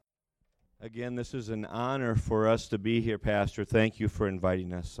Again, this is an honor for us to be here, Pastor. Thank you for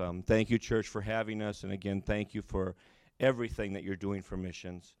inviting us. Thank you, church, for having us. And again, thank you for everything that you're doing for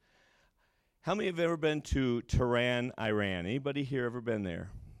missions. How many have ever been to Tehran, Iran? Anybody here ever been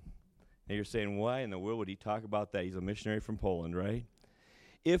there? And you're saying, why in the world would he talk about that? He's a missionary from Poland, right?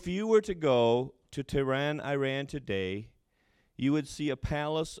 If you were to go to Tehran, Iran today, you would see a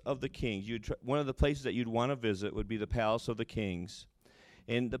palace of the kings. One of the places that you'd want to visit would be the Palace of the Kings.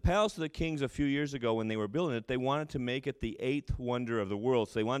 And the Palace of the Kings, a few years ago when they were building it, they wanted to make it the 8th wonder of the world.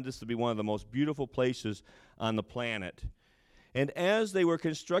 So they wanted this to be one of the most beautiful places on the planet. And as they were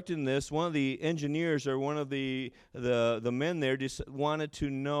constructing this, one of the engineers or one of the men there just wanted to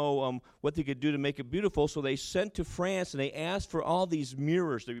know what they could do to make it beautiful. So they sent to France and they asked for all these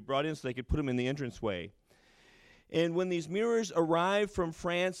mirrors to be brought in so they could put them in the entranceway. And when these mirrors arrived from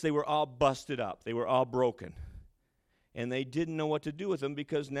France, they were all busted up. They were all broken. And they didn't know what to do with them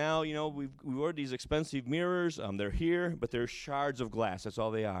because now, we've ordered these expensive mirrors. They're here, but they're shards of glass. That's all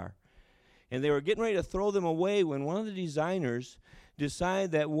they are. And they were getting ready to throw them away when one of the designers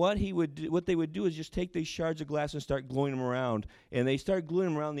decided that what they would do is just take these shards of glass and start gluing them around. And they start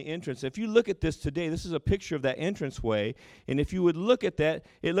gluing them around the entrance. If you look at this today, this is a picture of that entranceway. And if you would look at that,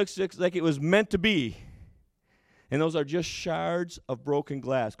 it looks like it was meant to be. And those are just shards of broken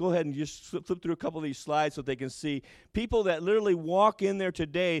glass. Go ahead and just flip through a couple of these slides so they can see. People that literally walk in there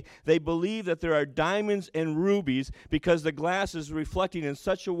today, they believe that there are diamonds and rubies because the glass is reflecting in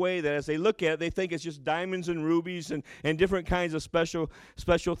such a way that as they look at it, they think it's just diamonds and rubies and different kinds of special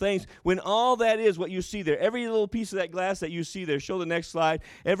things. When all that is what you see there, every little piece of that glass that you see there, show the next slide,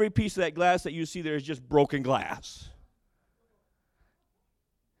 every piece of that glass that you see there is just broken glass.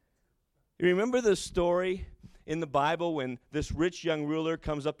 You remember the story in the Bible when this rich young ruler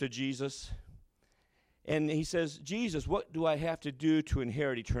comes up to Jesus and he says, Jesus, what do I have to do to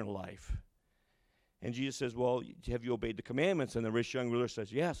inherit eternal life? And Jesus says, well, have you obeyed the commandments? And the rich young ruler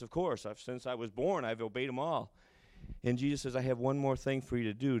says, yes, of course. Since I was born, I've obeyed them all. And Jesus says, I have one more thing for you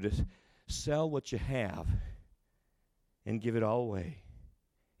to do, to sell what you have and give it all away,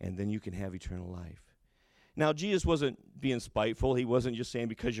 and then you can have eternal life. Now, Jesus wasn't being spiteful. He wasn't just saying,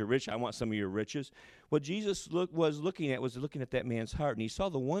 because you're rich, I want some of your riches. What Jesus was looking at that man's heart, and he saw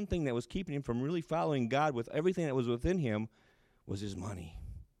the one thing that was keeping him from really following God with everything that was within him was his money.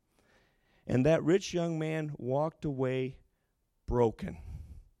 And that rich young man walked away broken.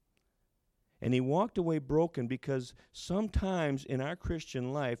 And he walked away broken because sometimes in our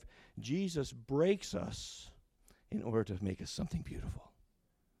Christian life, Jesus breaks us in order to make us something beautiful.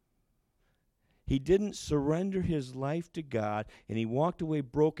 He didn't surrender his life to God, and he walked away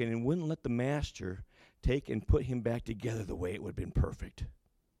broken and wouldn't let the master take and put him back together the way it would have been perfect.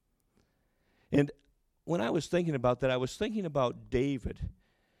 And when I was thinking about that, I was thinking about David.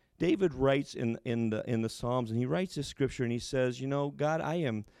 David writes in the Psalms, and he writes this scripture, and he says, God, I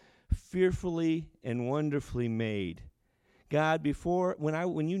am fearfully and wonderfully made. God,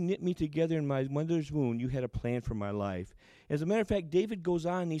 when you knit me together in my mother's womb, you had a plan for my life. As a matter of fact, David goes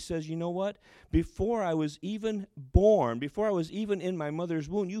on and he says, you know what? Before I was even born, before I was even in my mother's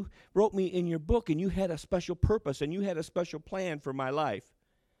womb, you wrote me in your book and you had a special purpose and you had a special plan for my life.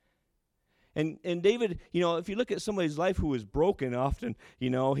 And David, if you look at somebody's life who was broken often, he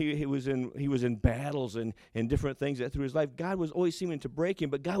was in battles and different things that through his life, God was always seeming to break him,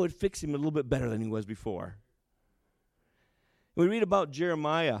 but God would fix him a little bit better than he was before. We read about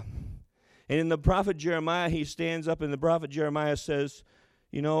Jeremiah. And in the prophet Jeremiah, he stands up and the prophet Jeremiah says,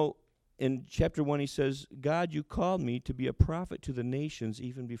 in chapter 1, he says, God, you called me to be a prophet to the nations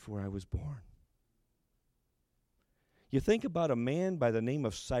even before I was born. You think about a man by the name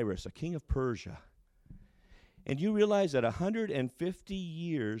of Cyrus, a king of Persia, and you realize that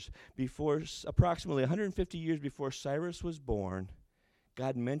approximately 150 years before Cyrus was born,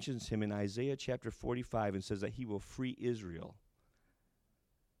 God mentions him in Isaiah chapter 45 and says that he will free Israel.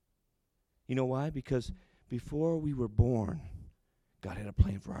 You know why? Because before we were born, God had a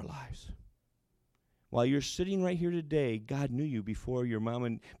plan for our lives. While you're sitting right here today, God knew you before you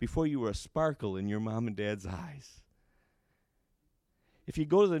were a sparkle in your mom and dad's eyes. If you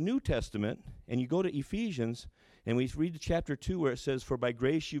go to the New Testament and you go to Ephesians, and we read chapter 2 where it says, for by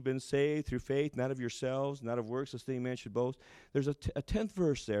grace you've been saved through faith, not of yourselves, not of works, lest any man should boast. There's a 10th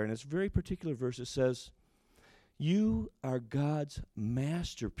verse there, and it's a very particular verse. It says, you are God's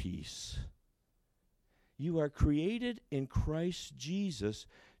masterpiece. You are created in Christ Jesus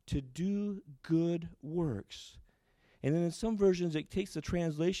to do good works. And then in some versions, it takes the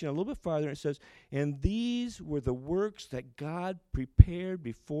translation a little bit farther, and it says, and these were the works that God prepared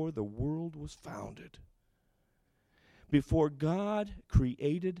before the world was founded. Before God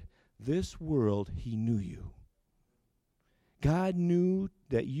created this world, he knew you. God knew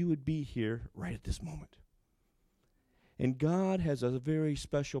that you would be here right at this moment. And God has a very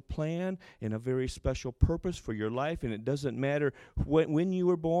special plan and a very special purpose for your life, and it doesn't matter when you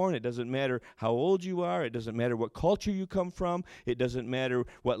were born. It doesn't matter how old you are. It doesn't matter what culture you come from. It doesn't matter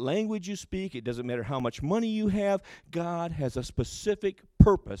what language you speak. It doesn't matter how much money you have. God has a specific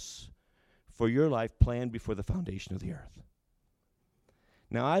purpose for your life planned before the foundation of the earth.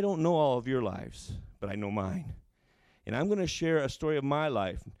 Now, I don't know all of your lives, but I know mine. And I'm going to share a story of my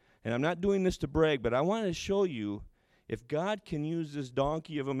life. And I'm not doing this to brag, but I want to show you if God can use this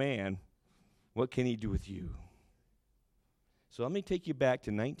donkey of a man, what can he do with you? So let me take you back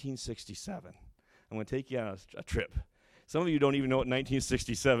to 1967. I'm going to take you on a trip. Some of you don't even know what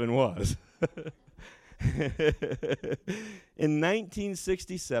 1967 was. In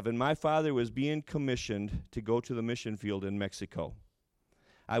 1967, my father was being commissioned to go to the mission field in Mexico.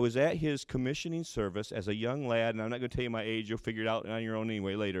 I was at his commissioning service as a young lad, and I'm not going to tell you my age. You'll figure it out on your own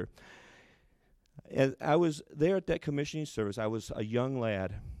anyway later. As I was there at that commissioning service, I was a young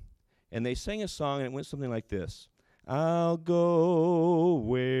lad, and they sang a song, and it went something like this. I'll go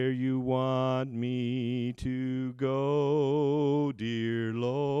where you want me to go, dear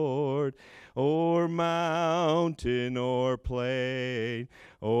Lord, o'er mountain or plain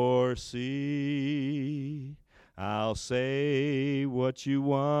or sea. I'll say what you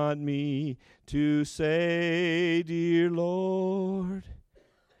want me to say, dear Lord.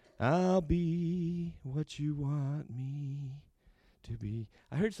 I'll be what you want me to be.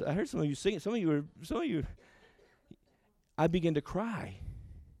 I heard some of you sing it. Some of you. I began to cry.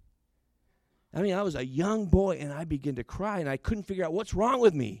 I mean, I was a young boy, and I began to cry, and I couldn't figure out what's wrong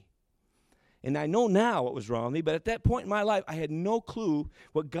with me. And I know now what was wrong with me, but at that point in my life, I had no clue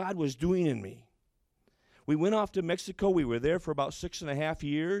what God was doing in me. We went off to Mexico. We were there for about 6.5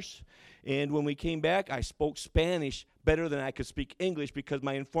 years. And when we came back, I spoke Spanish better than I could speak English because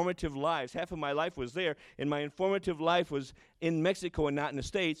my informative lives, half of my life was there, and my informative life was in Mexico and not in the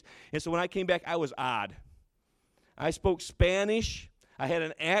States. And so when I came back, I was odd. I spoke Spanish. I had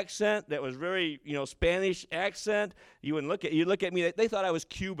an accent that was very, Spanish accent. You look at me, they thought I was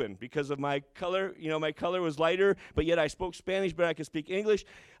Cuban because of my color. My color was lighter, but yet I spoke Spanish, but I could speak English.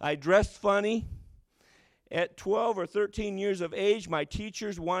 I dressed funny. At 12 or 13 years of age, my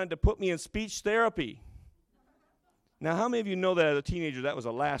teachers wanted to put me in speech therapy. Now, how many of you know that as a teenager, that was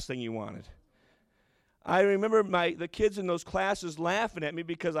the last thing you wanted? I remember the kids in those classes laughing at me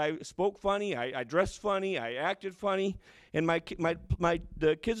because I spoke funny, I dressed funny, I acted funny, and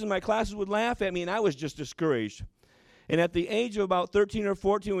the kids in my classes would laugh at me, and I was just discouraged. And at the age of about 13 or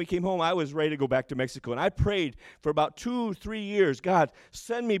 14, when we came home, I was ready to go back to Mexico. And I prayed for about 2-3 years, God,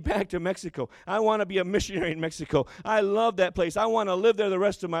 send me back to Mexico. I want to be a missionary in Mexico. I love that place. I want to live there the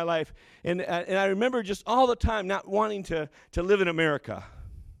rest of my life. And I remember just all the time not wanting to live in America.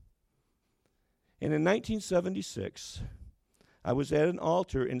 And in 1976, I was at an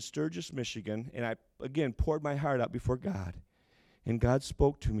altar in Sturgis, Michigan, and I, again, poured my heart out before God. And God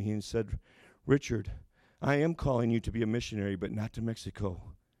spoke to me and said, Richard, I am calling you to be a missionary, but not to Mexico.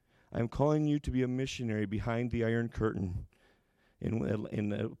 I am calling you to be a missionary behind the Iron Curtain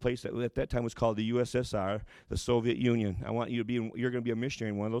in a place that at that time was called the USSR, the Soviet Union. I want you to you're going to be a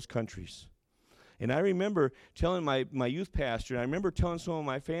missionary in one of those countries. And I remember telling my youth pastor, and I remember telling some of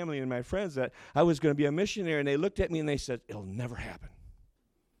my family and my friends that I was going to be a missionary, and they looked at me and they said, it'll never happen.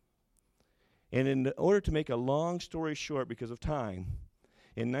 And in order to make a long story short because of time,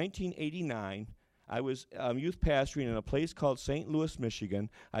 in 1989, I was youth pastoring in a place called St. Louis, Michigan.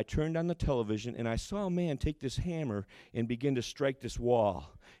 I turned on the television, and I saw a man take this hammer and begin to strike this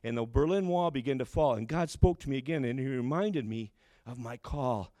wall. And the Berlin Wall began to fall, and God spoke to me again, and he reminded me of my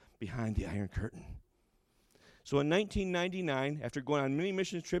call behind the Iron Curtain. So in 1999, after going on many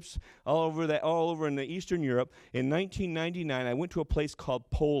mission trips all over in the Eastern Europe, in 1999, I went to a place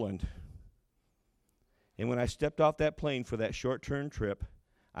called Poland. And when I stepped off that plane for that short-term trip,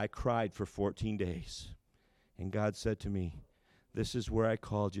 I cried for 14 days. And God said to me, this is where I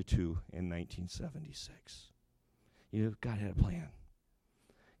called you to in 1976. God had a plan.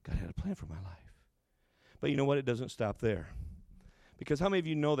 God had a plan for my life. But you know what? It doesn't stop there. Because how many of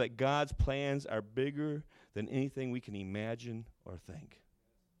you know that God's plans are bigger than anything we can imagine or think?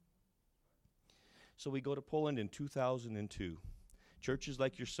 So we go to Poland in 2002. Churches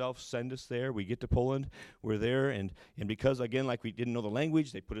like yourself send us there. We get to Poland. We're there, and because, again, like we didn't know the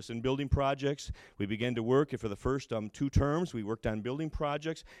language, they put us in building projects. We began to work, and for the first 2 terms, we worked on building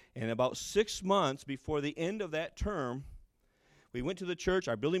projects. And about 6 months before the end of that term, We went to the church.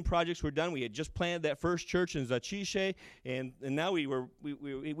 Our building projects were done. We had just planted that first church in Zachishe, and now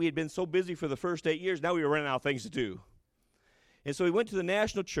we had been so busy for the first 8 years, now we were running out of things to do. And so we went to the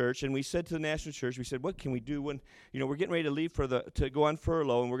national church, and we said to the national church, we said, what can we do when, we're getting ready to leave to go on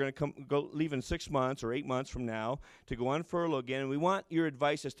furlough, and we're going to leave in 6 months or 8 months from now to go on furlough again, and we want your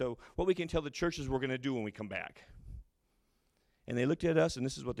advice as to what we can tell the churches we're going to do when we come back. And they looked at us, and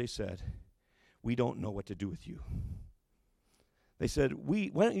this is what they said. We don't know what to do with you. They said, why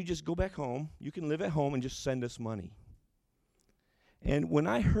don't you just go back home? You can live at home and just send us money. And when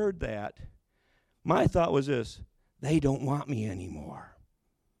I heard that, my thought was this: they don't want me anymore.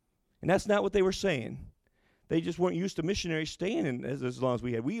 And that's not what they were saying. They just weren't used to missionaries staying in as long as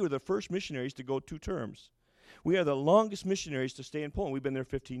we had. We were the first missionaries to go 2 terms. We are the longest missionaries to stay in Poland. We've been there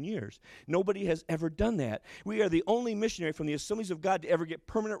 15 years. Nobody has ever done that. We are the only missionary from the Assemblies of God to ever get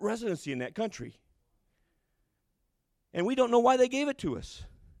permanent residency in that country. And we don't know why they gave it to us.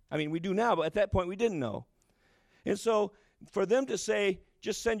 I mean, we do now, but at that point we didn't know. And so for them to say,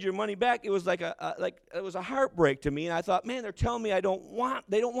 just send your money back, it was like it was a heartbreak to me. And I thought, man, they're telling me they don't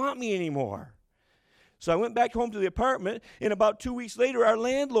want me anymore. So I went back home to the apartment, and about 2 weeks later, our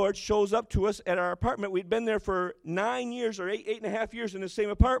landlord shows up to us at our apartment. We'd been there for 9 years or eight and a half years in the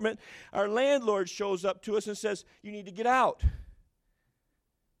same apartment. Our landlord shows up to us and says, you need to get out.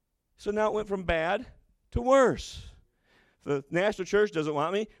 So now it went from bad to worse. The national church doesn't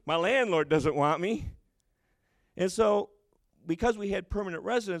want me. My landlord doesn't want me. And so because we had permanent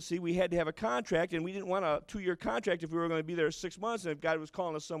residency, we had to have a contract, and we didn't want a 2-year contract if we were going to be there 6 months and if God was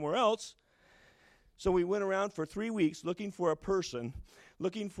calling us somewhere else. So we went around for 3 weeks looking for a person,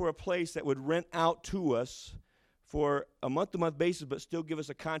 looking for a place that would rent out to us for a month-to-month basis but still give us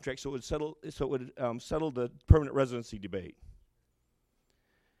a contract so it would settle the permanent residency debate.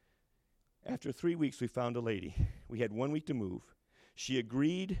 After 3 weeks, we found a lady. We had 1 week to move. She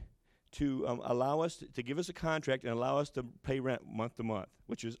agreed to allow us to give us a contract and allow us to pay rent month to month,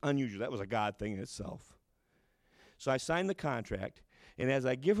 which is unusual. That was a God thing in itself. So I signed the contract, and as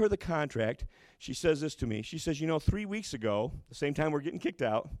I give her the contract, she says this to me. She says, 3 weeks ago, the same time we're getting kicked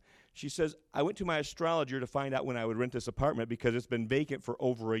out, she says, I went to my astrologer to find out when I would rent this apartment because it's been vacant for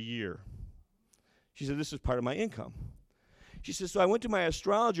over a year. She said, this is part of my income. She says, so I went to my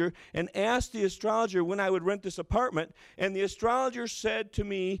astrologer and asked the astrologer when I would rent this apartment, and the astrologer said to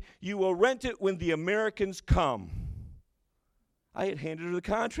me, you will rent it when the Americans come. I had handed her the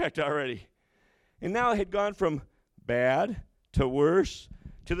contract already. And now it had gone from bad to worse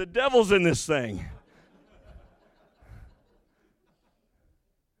to the devil's in this thing.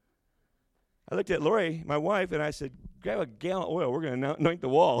 I looked at Lori, my wife, and I said, grab a gallon of oil. We're going to anoint the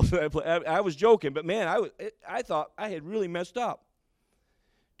walls. I was joking, but man, I thought I had really messed up.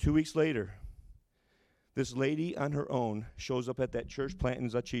 2 weeks later, this lady on her own shows up at that church plant in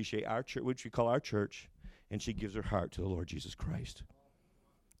Zachishe, our church, which we call our church, and she gives her heart to the Lord Jesus Christ.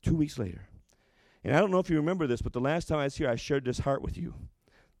 2 weeks later. And I don't know if you remember this, but the last time I was here, I shared this heart with you.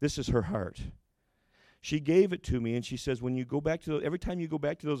 This is her heart. She gave it to me, and she says, when you go back to every time you go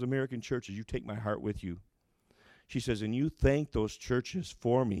back to those American churches, you take my heart with you. She says, and you thank those churches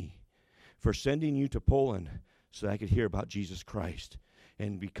for me, for sending you to Poland so that I could hear about Jesus Christ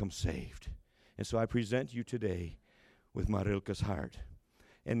and become saved. And so I present you today with Marilka's heart.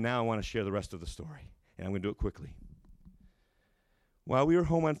 And now I want to share the rest of the story, and I'm going to do it quickly. While we were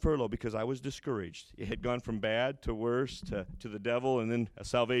home on furlough, because I was discouraged, it had gone from bad to worse to the devil, and then a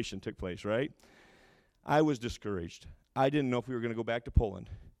salvation took place, right? I was discouraged. I didn't know if we were going to go back to Poland.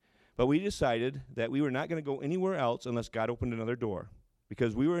 But we decided that we were not going to go anywhere else unless God opened another door.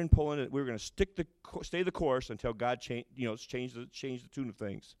 Because we were in Poland, and we were going to stay the course until God changed the tune of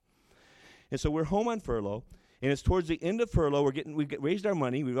things. And so we're home on furlough, and it's towards the end of furlough. We raised our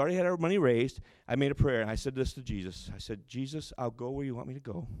money. We've already had our money raised. I made a prayer, and I said this to Jesus. I said, Jesus, I'll go where you want me to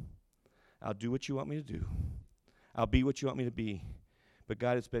go. I'll do what you want me to do. I'll be what you want me to be. But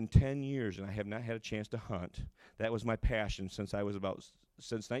God, it's been 10 years, and I have not had a chance to hunt. That was my passion since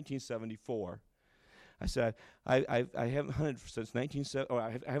 1974. I said, I haven't hunted since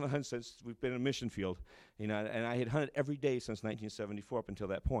I haven't hunted since we've been in a mission field, and I had hunted every day since 1974 up until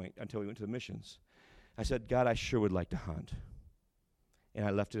that point, until we went to the missions. I said, God, I sure would like to hunt. And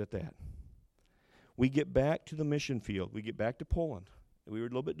I left it at that. We get back to the mission field. We get back to Poland. We were a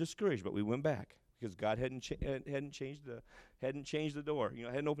little bit discouraged, but we went back because God hadn't changed the door.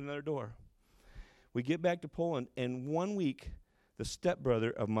 Hadn't opened another door. We get back to Poland, and 1 week, the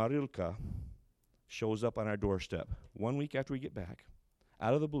stepbrother of Marilka shows up on our doorstep. 1 week after we get back,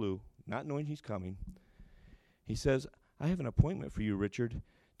 out of the blue, not knowing he's coming. He says, I have an appointment for you, Richard,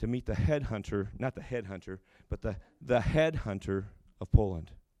 to meet the headhunter, not the headhunter, but the headhunter of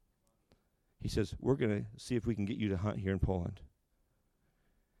Poland. He says, we're going to see if we can get you to hunt here in Poland.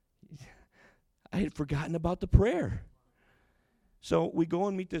 I had forgotten about the prayer. So we go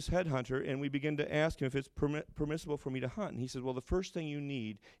and meet this headhunter, and we begin to ask him if it's permissible for me to hunt. And he says, well, the first thing you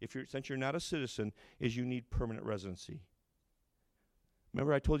need, since you're not a citizen, is you need permanent residency.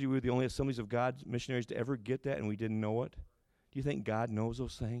 Remember I told you we were the only Assemblies of God missionaries to ever get that, and we didn't know it? Do you think God knows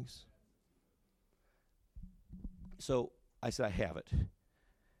those things? So I said, I have it.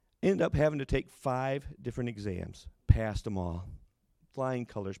 Ended up having to take 5 different exams. Passed them all. Flying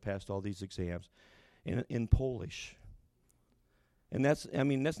colors, passed all these exams in Polish. And that's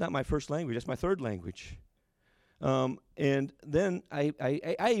not my first language. That's my third language. And then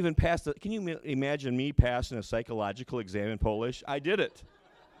I even passed can you imagine me passing a psychological exam in Polish? I did it.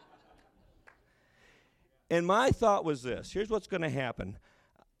 And my thought was this. Here's what's going to happen.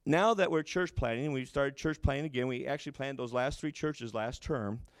 Now that we're church planting, and we started church planting again, we actually planted those last 3 churches last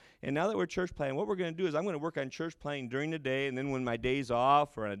term. And now that we're church planting, what we're going to do is I'm going to work on church planting during the day, and then when my day's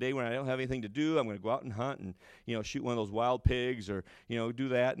off or on a day when I don't have anything to do, I'm going to go out and hunt and, shoot one of those wild pigs or, do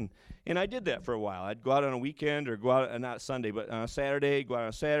that. And I did that for a while. I'd go out on a weekend or go out, not Sunday, but on a Saturday, go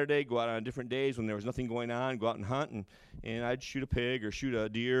out on different days when there was nothing going on, go out and hunt, and I'd shoot a pig or shoot a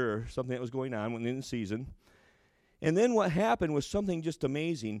deer or something that was going on when in the season. And then what happened was something just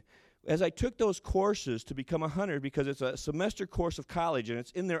amazing. As I took those courses to become a hunter, because it's a semester course of college, and it's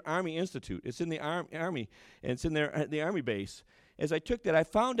in their Army Institute. It's in the Army, and it's in the Army base. As I took that, I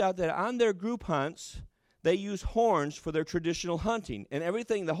found out that on their group hunts, they use horns for their traditional hunting. And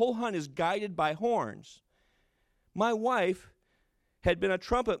everything, the whole hunt is guided by horns. My wife had been a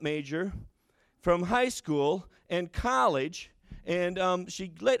trumpet major from high school and college, and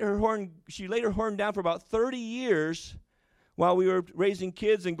she laid her horn down for about 30 years while we were raising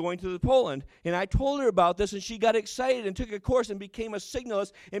kids and going to Poland. And I told her about this, and she got excited and took a course and became a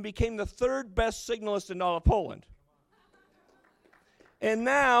signalist and became the 3rd best signalist in all of Poland. And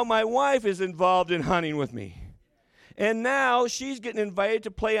now my wife is involved in hunting with me. And now she's getting invited to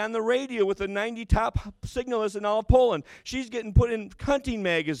play on the radio with the 90 top signalists in all of Poland. She's getting put in hunting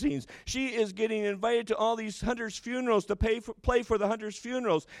magazines. She is getting invited to all these hunters' funerals to play for the hunters'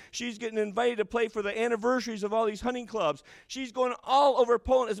 funerals. She's getting invited to play for the anniversaries of all these hunting clubs. She's going all over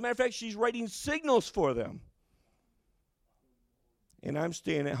Poland. As a matter of fact, she's writing signals for them. And I'm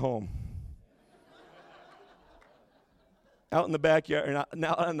staying at home. Out in the backyard, and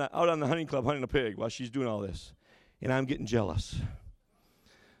out on the hunting club hunting a pig while she's doing all this. And I'm getting jealous.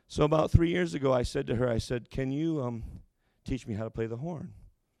 So about 3 years ago, I said to her, can you teach me how to play the horn?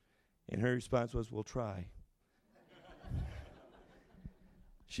 And her response was, we'll try.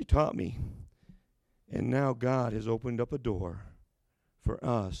 She taught me. And now God has opened up a door for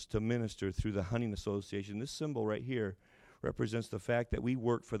us to minister through the Hunting Association. This symbol right here represents the fact that we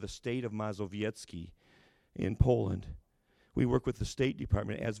work for the state of Mazowiecki in Poland. We work with the State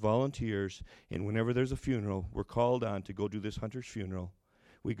Department as volunteers, and whenever there's a funeral, we're called on to go do this hunter's funeral.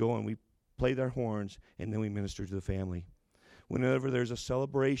 We go and we play their horns, and then we minister to the family. Whenever there's a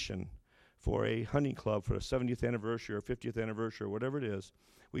celebration for a hunting club for a 70th anniversary or 50th anniversary or whatever it is,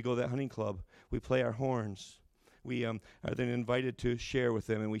 we go to that hunting club, we play our horns. We are then invited to share with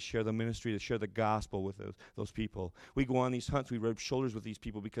them, and we share the ministry, to share the gospel with those people. We go on these hunts. We rub shoulders with these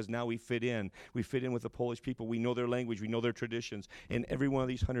people because now we fit in. We fit in with the Polish people. We know their language. We know their traditions. And every one of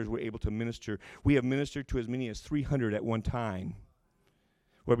these hunters we're able to minister. We have ministered to as many as 300 at one time,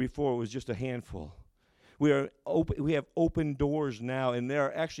 where before it was just a handful. We have open doors now, and there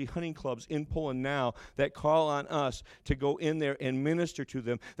are actually hunting clubs in Poland now that call on us to go in there and minister to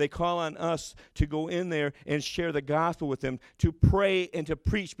them. They call on us to go in there and share the gospel with them, to pray and to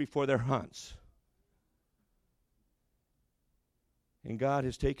preach before their hunts. And God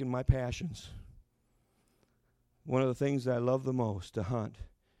has taken my passions, one of the things that I love the most, to hunt,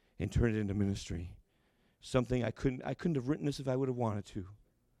 and turn it into ministry. Something I couldn't have written this if I would have wanted to.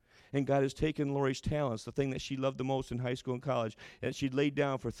 And God has taken Lori's talents, the thing that she loved the most in high school and college, and she'd laid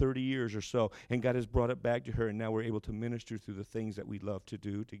down for 30 years or so, and God has brought it back to her, and now we're able to minister through the things that we love to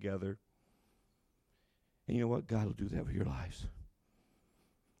do together. And you know what? God will do that with your lives.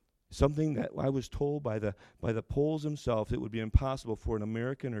 Something that I was told by the Poles themselves, it would be impossible for an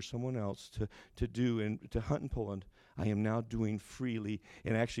American or someone else to do and to hunt in Poland, I am now doing freely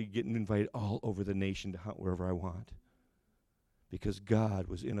and actually getting invited all over the nation to hunt wherever I want. Because God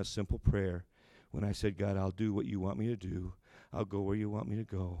was in a simple prayer when I said, God, I'll do what you want me to do. I'll go where you want me to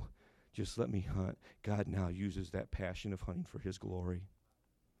go. Just let me hunt. God now uses that passion of hunting for his glory.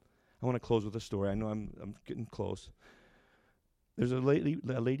 I want to close with a story. I know I'm getting close. There's a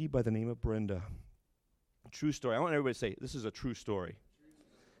lady by the name of Brenda. True story. I want everybody to say, this is a true story.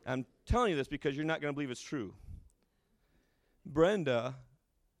 I'm telling you this because you're not going to believe it's true. Brenda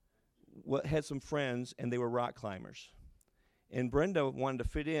had some friends, and they were rock climbers. And Brenda wanted to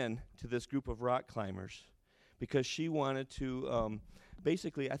fit in to this group of rock climbers because she wanted to,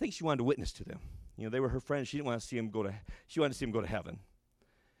 basically, I think she wanted to witness to them. You know, they were her friends. She didn't want to see them she wanted to see them go to heaven.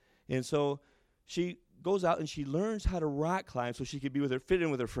 And so she goes out and she learns how to rock climb so she could fit in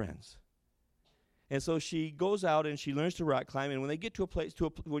with her friends. And so she goes out and she learns to rock climb. And when they get to a place,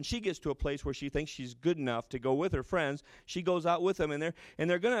 when she gets to a place where she thinks she's good enough to go with her friends, she goes out with them, and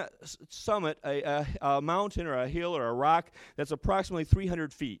they're going to summit a mountain or a hill or a rock that's approximately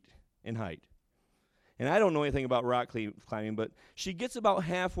 300 feet in height. And I don't know anything about rock climbing, but she gets about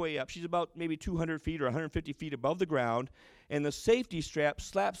halfway up. She's about maybe 200 feet or 150 feet above the ground, and the safety strap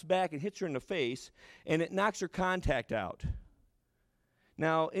slaps back and hits her in the face, and it knocks her contact out.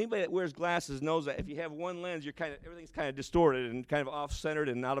 Now, anybody that wears glasses knows that if you have one lens, everything's kind of distorted and kind of off-centered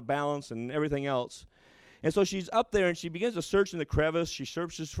and out of balance and everything else. And so she's up there, and she begins to search in the crevice. She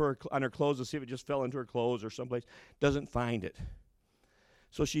searches on her clothes to see if it just fell into her clothes or someplace. Doesn't find it.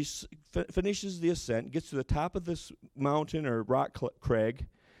 So she finishes the ascent, gets to the top of this mountain or rock crag,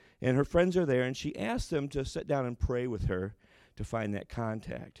 and her friends are there, and she asks them to sit down and pray with her to find that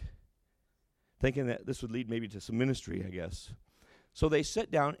contact, thinking that this would lead maybe to some ministry, I guess. So they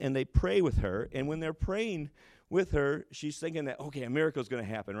sit down and they pray with her, and when they're praying with her, she's thinking that, okay, a miracle is going to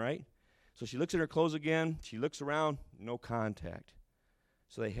happen, right? So she looks at her clothes again, she looks around, no contact.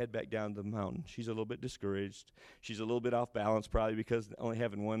 So they head back down the mountain. She's a little bit discouraged. She's a little bit off balance probably because only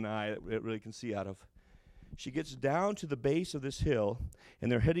having one eye that it really can see out of. She gets down to the base of this hill,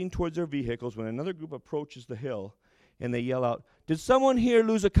 and they're heading towards their vehicles when another group approaches the hill, and they yell out, "Did someone here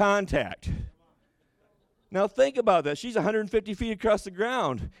lose a contact?" Now think about that. She's 150 feet across the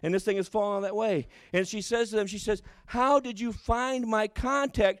ground, and this thing is falling all that way. And she says to them, she says, "How did you find my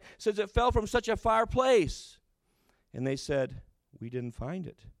contact since it fell from such a far place?" And they said, "We didn't find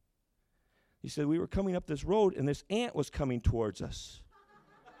it." He said, "We were coming up this road, and this ant was coming towards us.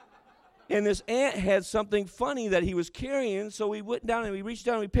 And this ant had something funny that he was carrying, so we went down and we reached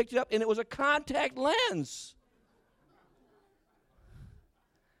down and we picked it up, and it was a contact lens."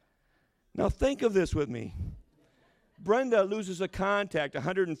 Now think of this with me. Brenda loses a contact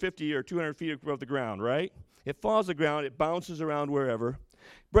 150 or 200 feet above the ground, right? It falls to the ground. It bounces around wherever.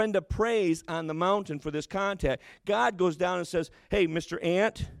 Brenda prays on the mountain for this contact. God goes down and says, "Hey, Mr.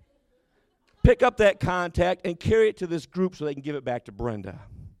 Ant, pick up that contact and carry it to this group so they can give it back to Brenda."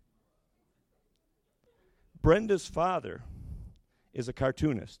 Brenda's father is a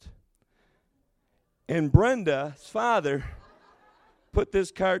cartoonist. And Brenda's father put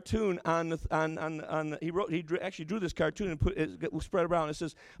this cartoon he actually drew this cartoon and put it spread around. It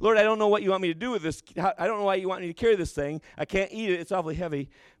says, "Lord, I don't know what you want me to do with this. I don't know why you want me to carry this thing. I can't eat it. It's awfully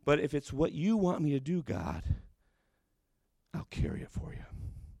heavy. But if it's what you want me to do, God, I'll carry it for you."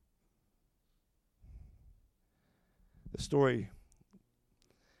 The story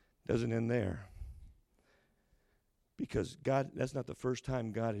doesn't end there. Because that's not the first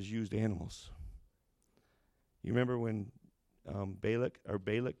time God has used animals. You remember when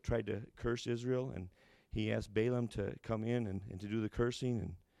Balak tried to curse Israel, and he asked Balaam to come in and to do the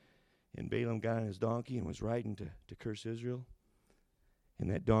cursing, and Balaam got on his donkey and was riding to curse Israel. And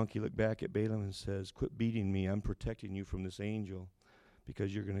that donkey looked back at Balaam and says, "Quit beating me. I'm protecting you from this angel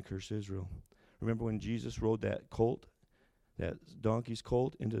because you're going to curse Israel." Remember when Jesus rode that donkey's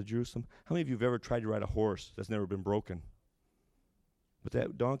colt into Jerusalem? How many of you have ever tried to ride a horse that's never been broken? But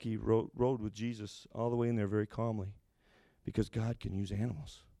that donkey rode with Jesus all the way in there very calmly. Because God can use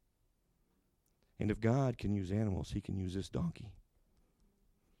animals. And if God can use animals, he can use this donkey.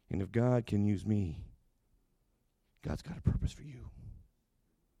 And if God can use me, God's got a purpose for you.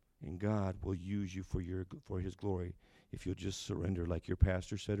 And God will use you for his glory if you'll just surrender, like your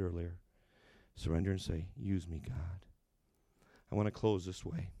pastor said earlier. Surrender and say, "Use me, God." I want to close this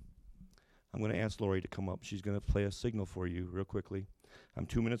way. I'm going to ask Lori to come up. She's going to play a signal for you real quickly. I'm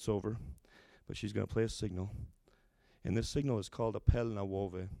 2 minutes over, but she's going to play a signal. And this signal is called appel na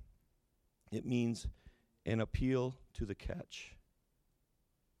wove. It means an appeal to the catch.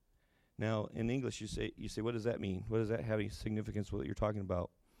 Now, in English, you say, what does that mean? What does that have any significance with what you're talking about?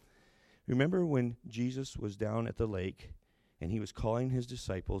 Remember when Jesus was down at the lake, and he was calling his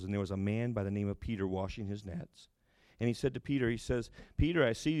disciples, and there was a man by the name of Peter washing his nets. And he said to Peter, he says, "Peter,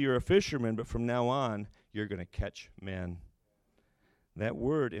 I see you're a fisherman, but from now on, you're going to catch men." That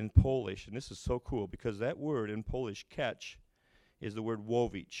word in Polish, and this is so cool, because that word in Polish, catch, is the word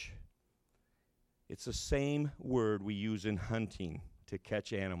łowić. It's the same word we use in hunting to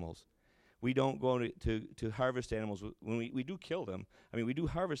catch animals. We don't go to harvest animals. When we do kill them, we do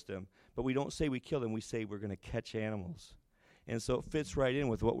harvest them, but we don't say we kill them. We say we're going to catch animals. And so it fits right in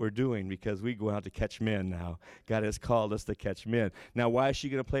with what we're doing because we go out to catch men now. God has called us to catch men. Now, why is she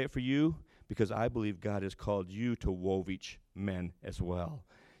going to play it for you? Because I believe God has called you to Wovich men as well.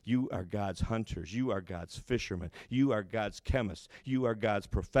 You are God's hunters. You are God's fishermen. You are God's chemists. You are God's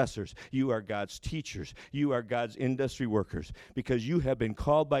professors. You are God's teachers. You are God's industry workers, because you have been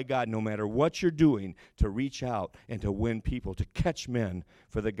called by God, no matter what you're doing, to reach out and to win people, to catch men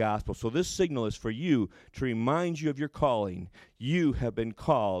for the gospel. So this signal is for you to remind you of your calling. You have been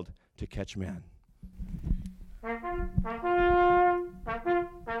called to catch men.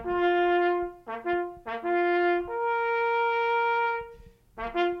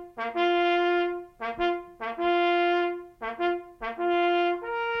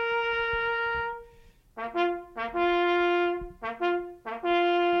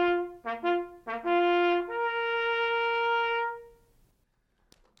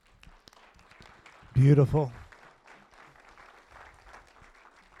 Beautiful.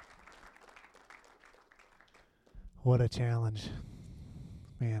 What a challenge.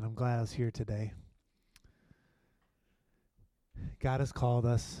 Man, I'm glad I was here today. God has called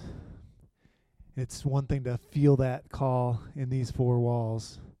us. It's one thing to feel that call in these four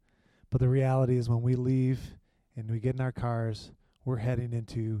walls, but the reality is when we leave and we get in our cars, we're heading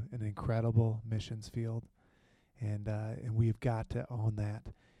into an incredible missions field, and we've got to own that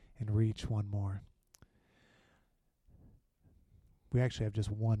and reach one more. We actually have just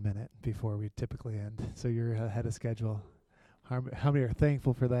 1 minute before we typically end, so you're ahead of schedule. How many are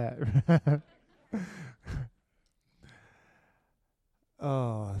thankful for that?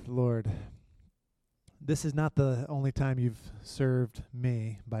 Oh, Lord. This is not the only time you've served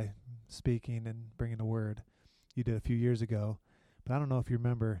me by speaking and bringing a word. You did a few years ago, but I don't know if you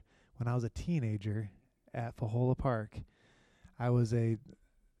remember, when I was a teenager at Fahola Park, I always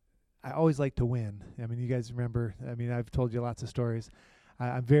like to win. You guys remember, I've told you lots of stories.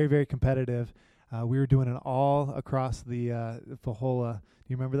 I'm very, very competitive. We were doing it all across the Fahola. Do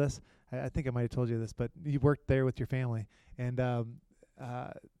you remember this? I think I might have told you this, but you worked there with your family. And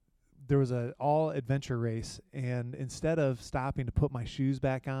there was an all-adventure race. And instead of stopping to put my shoes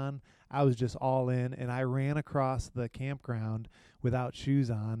back on, I was just all in. And I ran across the campground without shoes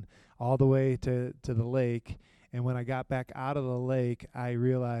on all the way to the lake. And when I got back out of the lake, I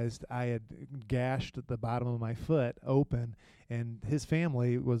realized I had gashed the bottom of my foot open, and his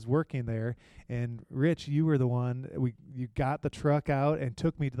family was working there. And Rich, you were the one, you got the truck out and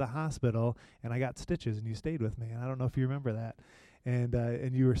took me to the hospital, and I got stitches, and you stayed with me. And I don't know if you remember that.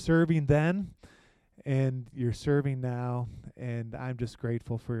 And you were serving then, and you're serving now, and I'm just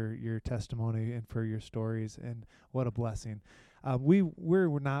grateful for your testimony and for your stories, and what a blessing.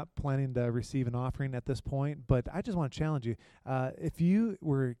 We're not planning to receive an offering at this point, but I just want to challenge you. If you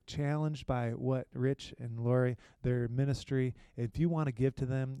were challenged by what Rich and Lori, their ministry, if you want to give to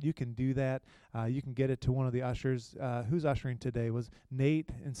them, you can do that. You can get it to one of the ushers. Who's ushering today? Was Nate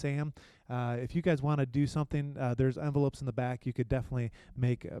and Sam? If you guys want to do something, there's envelopes in the back. You could definitely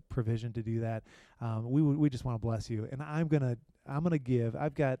make a provision to do that. We just want to bless you, and I'm gonna give.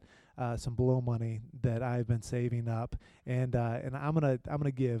 I've got some blow money that I've been saving up, and I'm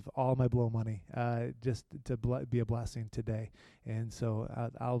gonna give all my blow money just to be a blessing today. And so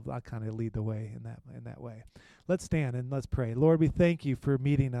I'll kind of lead the way in that way. Let's stand and let's pray. Lord, we thank you for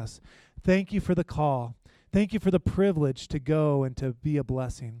meeting us. Thank you for the call. Thank you for the privilege to go and to be a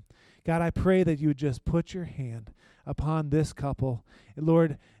blessing. God, I pray that you would just put your hand upon this couple. And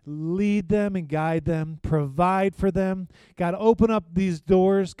Lord, lead them and guide them, provide for them. God, open up these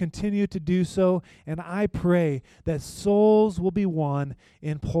doors, continue to do so. And I pray that souls will be won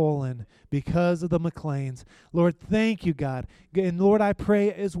in Poland because of the McLanes. Lord, thank you, God. And Lord, I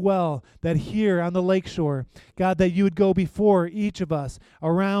pray as well that here on the lakeshore, God, that you would go before each of us,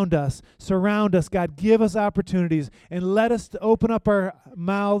 around us, surround us. God, give us opportunities and let us open up our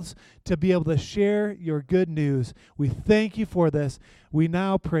mouths to be able to share your good news. We thank you for this. We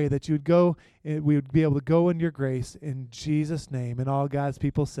now pray that you would go, we would be able to go in your grace in Jesus' name. And all God's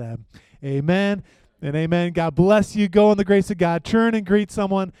people said, amen and amen. God bless you. Go in the grace of God. Turn and greet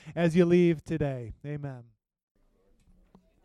someone as you leave today. Amen.